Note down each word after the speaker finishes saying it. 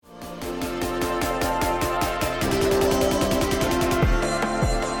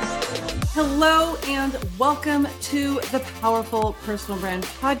Hello and welcome to the Powerful Personal Brand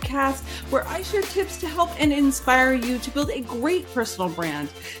Podcast, where I share tips to help and inspire you to build a great personal brand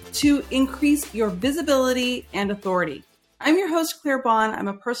to increase your visibility and authority. I'm your host, Claire Bond. I'm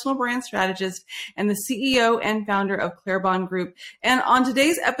a personal brand strategist and the CEO and founder of Claire Bond Group. And on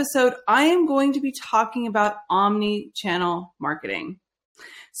today's episode, I am going to be talking about omni-channel marketing.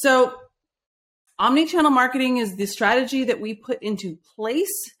 So omni-channel marketing is the strategy that we put into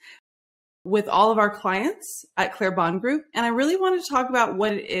place with all of our clients at Claire Bond Group. And I really wanted to talk about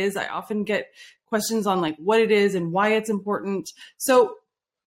what it is. I often get questions on like what it is and why it's important. So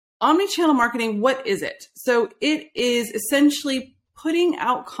omnichannel marketing, what is it? So it is essentially putting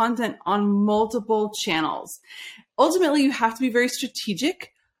out content on multiple channels. Ultimately, you have to be very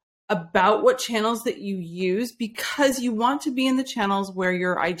strategic about what channels that you use because you want to be in the channels where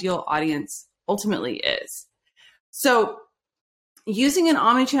your ideal audience ultimately is. So using an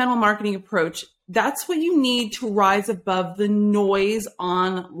omnichannel marketing approach, that's what you need to rise above the noise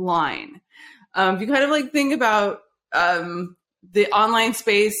online. If you kind of like think about the online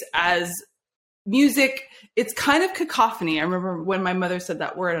space as music, it's kind of cacophony. I remember when my mother said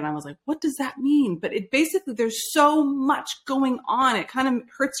that word and I was like, what does that mean? But it basically, there's so much going on. It kind of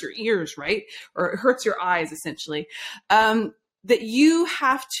hurts your ears, right? Or it hurts your eyes essentially, that you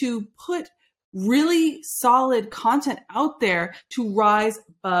have to put really solid content out there to rise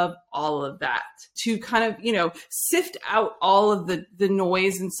above all of that, to kind of, sift out all of the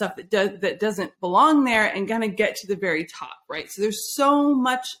noise and stuff that doesn't belong there and kind of get to the very top, right? So there's so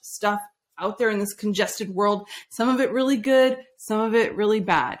much stuff out there in this congested world, some of it really good, some of it really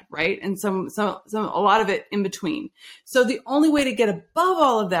bad, right? And a lot of it in between. So the only way to get above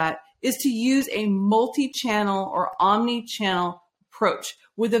all of that is to use a multi-channel or omni-channel approach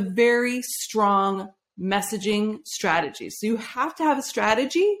with a very strong messaging strategy. So you have to have a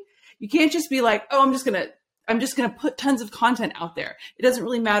strategy. You can't just be like, oh, I'm just going to put tons of content out there. It doesn't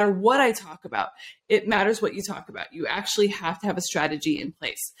really matter what I talk about. It matters what you talk about. You actually have to have a strategy in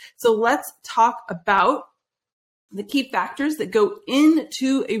place. So let's talk about the key factors that go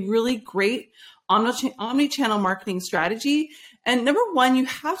into a really great omni-channel marketing strategy. And number one, you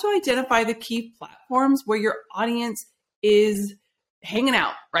have to identify the key platforms where your audience is hanging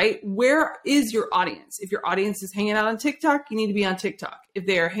out, right? Where is your audience? If your audience is hanging out on TikTok, you need to be on TikTok. If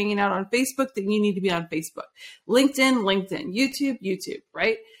they are hanging out on Facebook, then you need to be on Facebook. LinkedIn, YouTube,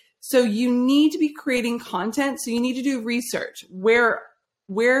 right? So you need to be creating content. So you need to do research. Where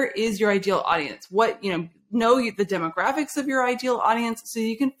is your ideal audience? Know the demographics of your ideal audience so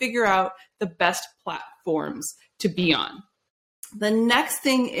you can figure out the best platforms to be on. The next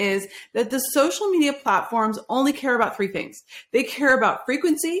thing is that the social media platforms only care about three things. They care about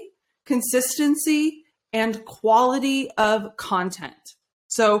frequency, consistency, and quality of content.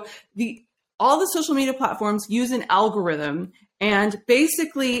 So all the social media platforms use an algorithm, and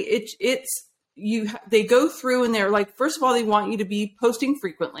basically they go through and they're like, first of all, they want you to be posting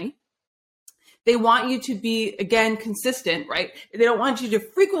frequently. They want you to be, again, consistent, right? They don't want you to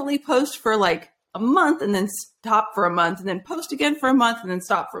frequently post for like a month and then stop for a month and then post again for a month and then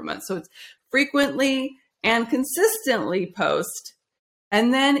stop for a month. So it's frequently and consistently post.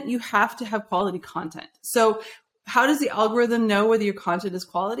 And then you have to have quality content. So how does the algorithm know whether your content is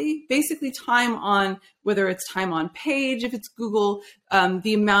quality? Basically whether it's time on page, if it's Google,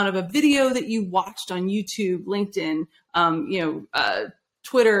 the amount of a video that you watched on YouTube, LinkedIn,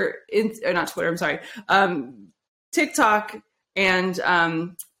 TikTok and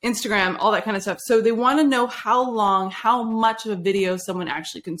Instagram, all that kind of stuff. So they want to know how much of a video someone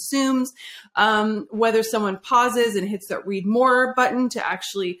actually consumes, whether someone pauses and hits that read more button to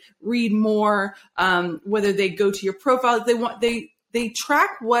actually read more, whether they go to your profile. They track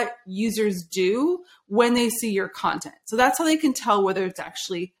what users do when they see your content. So that's how they can tell whether it's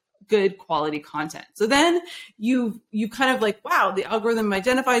actually good quality content. So then you kind of like, wow, the algorithm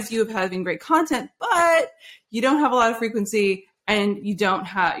identifies you as having great content, but you don't have a lot of frequency and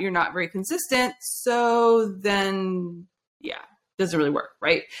you're not very consistent. So then, it doesn't really work,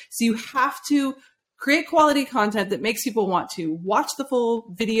 right? So you have to create quality content that makes people want to watch the full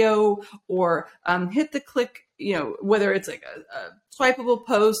video or hit the click, whether it's like a swipeable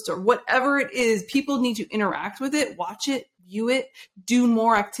post or whatever it is, people need to interact with it, watch it, view it, do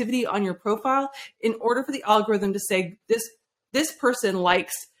more activity on your profile in order for the algorithm to say this person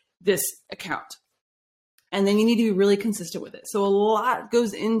likes this account. And then you need to be really consistent with it. So a lot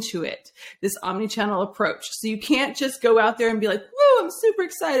goes into it, this omnichannel approach. So you can't just go out there and be like, woo, I'm super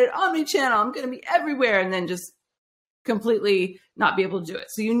excited, omnichannel, I'm going to be everywhere. And then just completely not be able to do it.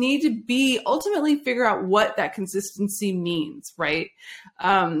 So you need to ultimately figure out what that consistency means, right?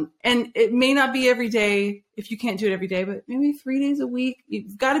 And it may not be every day if you can't do it every day, but maybe 3 days a week.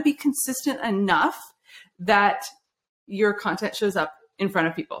 You've got to be consistent enough that your content shows up in front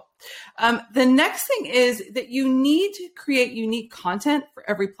of people. The next thing is that you need to create unique content for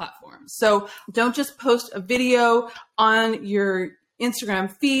every platform. So don't just post a video on your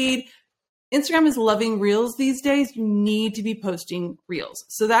Instagram feed. Instagram is loving reels these days. You need to be posting reels.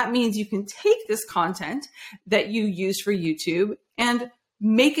 So that means you can take this content that you use for YouTube and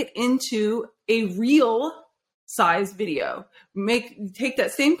make it into a reel size video. Take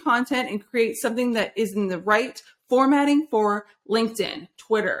that same content and create something that is in the right formatting for LinkedIn,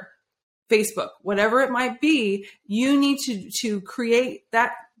 Twitter, Facebook, whatever it might be. You need to create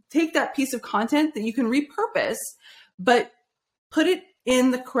that, take that piece of content that you can repurpose, but put it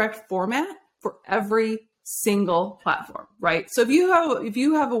in the correct format for every single platform, right? So if you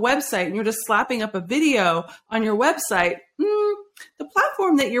have a website and you're just slapping up a video on your website, the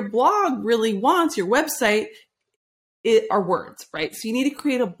platform that your blog really wants, your website, are words, right? So you need to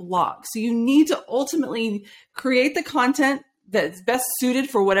create a blog. So you need to ultimately create the content that's best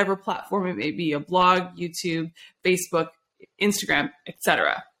suited for whatever platform it may be, a blog, YouTube, Facebook, Instagram,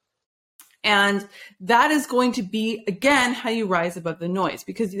 etc. And that is going to be, again, how you rise above the noise,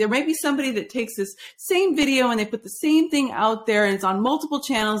 because there may be somebody that takes this same video and they put the same thing out there and it's on multiple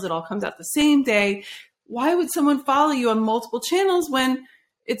channels. It all comes out the same day. Why would someone follow you on multiple channels when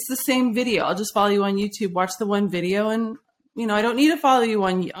it's the same video? I'll just follow you on YouTube, watch the one video, and I don't need to follow you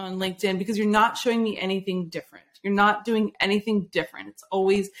on LinkedIn because you're not showing me anything different. You're not doing anything different. It's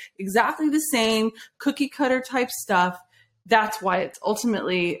always exactly the same cookie cutter type stuff. That's why it's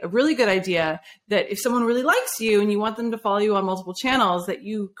ultimately a really good idea that if someone really likes you and you want them to follow you on multiple channels, that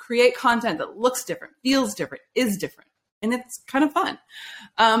you create content that looks different, feels different, is different. And it's kind of fun.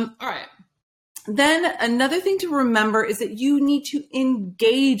 All right. Then another thing to remember is that you need to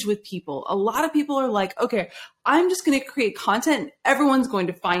engage with people. A lot of people are like, okay, I'm just going to create content and everyone's going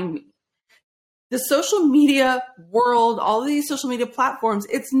to find me. The social media world, all of these social media platforms,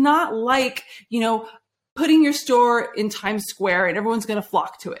 it's not like, putting your store in Times Square and everyone's going to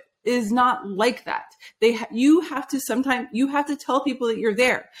flock to it. It is not like that. You have to tell people that you're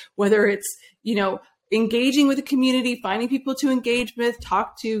there, whether it's, engaging with the community, finding people to engage with,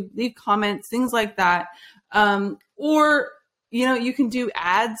 talk to, leave comments, things like that. Or, you can do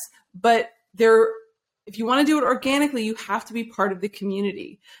ads, but if you want to do it organically, you have to be part of the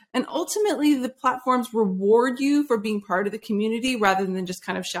community. And ultimately, the platforms reward you for being part of the community rather than just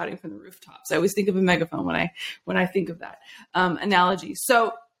kind of shouting from the rooftops. I always think of a megaphone when I think of that analogy.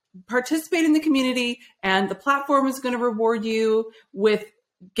 So participate in the community, and the platform is going to reward you with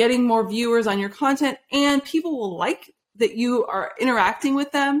getting more viewers on your content, and people will like that you are interacting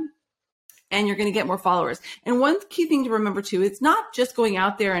with them, and you're going to get more followers. And one key thing to remember too, it's not just going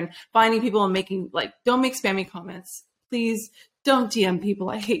out there and finding people and don't make spammy comments. Please don't DM people.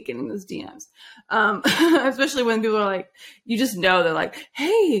 I hate getting those DMs. Especially when people are like, you just know they're like,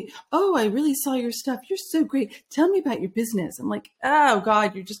 hey, I really saw your stuff. You're so great. Tell me about your business. I'm like, oh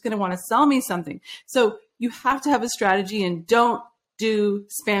God, you're just going to want to sell me something. So you have to have a strategy and don't do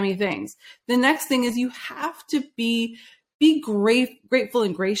spammy things. The next thing is you have to be grateful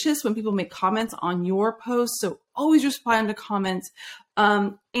and gracious when people make comments on your posts. So always respond to comments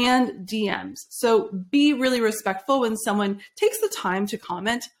and DMs. So be really respectful when someone takes the time to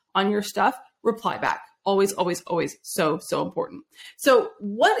comment on your stuff. Reply back. Always, always, always. So important. So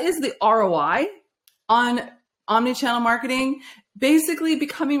what is the ROI on omnichannel marketing? Basically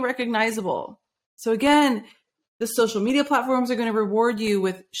becoming recognizable. So again, the social media platforms are going to reward you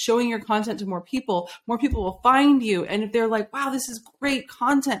with showing your content to more people. More people will find you. And if they're like, wow, this is great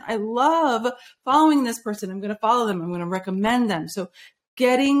content, I love following this person, I'm going to follow them, I'm going to recommend them. So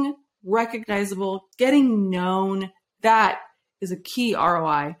getting recognizable, getting known, that is a key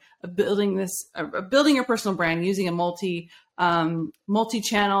ROI of building your personal brand using a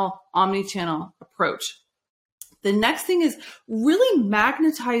multi-channel, omni-channel approach. The next thing is really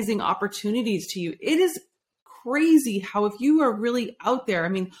magnetizing opportunities to you. It is crazy how if you are really out there,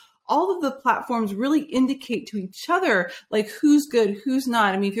 all of the platforms really indicate to each other like who's good, who's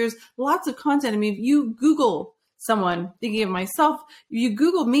not. If there's lots of content, if you Google someone, thinking of myself, you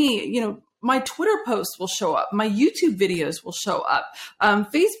Google me, my Twitter posts will show up, my YouTube videos will show up,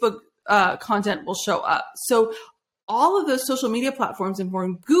 Facebook content will show up. So all of those social media platforms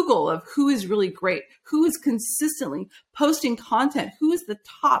inform Google of who is really great, who is consistently posting content, who is the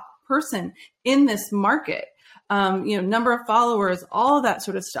top person in this market. number of followers, all of that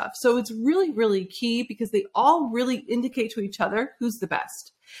sort of stuff. So it's really, really key because they all really indicate to each other who's the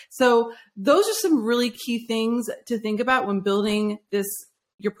best. So those are some really key things to think about when building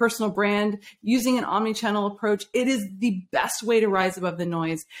your personal brand using an omnichannel approach. It is the best way to rise above the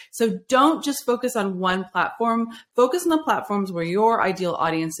noise. So don't just focus on one platform, focus on the platforms where your ideal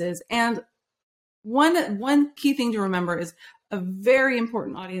audience is. And one key thing to remember is a very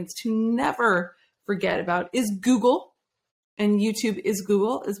important audience to never forget about is Google, and YouTube is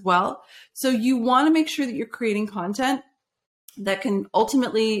Google as well. So you want to make sure that you're creating content that can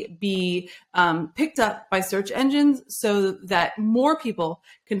ultimately be picked up by search engines so that more people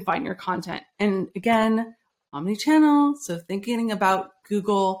can find your content. And again, omnichannel. So thinking about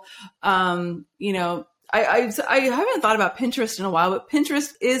Google, I haven't thought about Pinterest in a while, but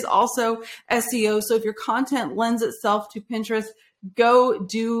Pinterest is also SEO. So if your content lends itself to Pinterest, go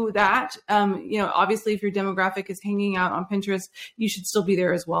do that. Obviously if your demographic is hanging out on Pinterest, you should still be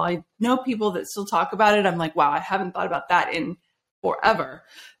there as well. I know people that still talk about it. I'm like, wow, I haven't thought about that in forever.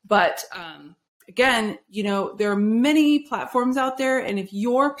 But again, there are many platforms out there. And if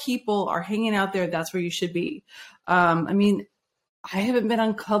your people are hanging out there, that's where you should be. I haven't been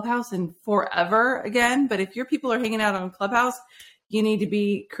on Clubhouse in forever again, but if your people are hanging out on Clubhouse, you need to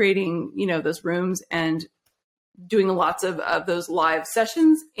be creating, those rooms and doing lots of those live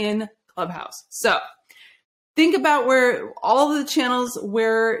sessions in Clubhouse. So think about where all of the channels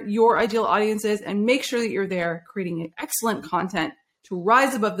where your ideal audience is and make sure that you're there creating excellent content to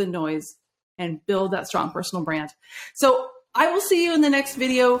rise above the noise and build that strong personal brand. So I will see you in the next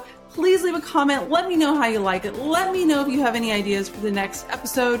video. Please leave a comment. Let me know how you like it. Let me know if you have any ideas for the next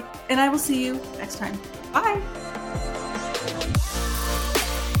episode, and I will see you next time. Bye.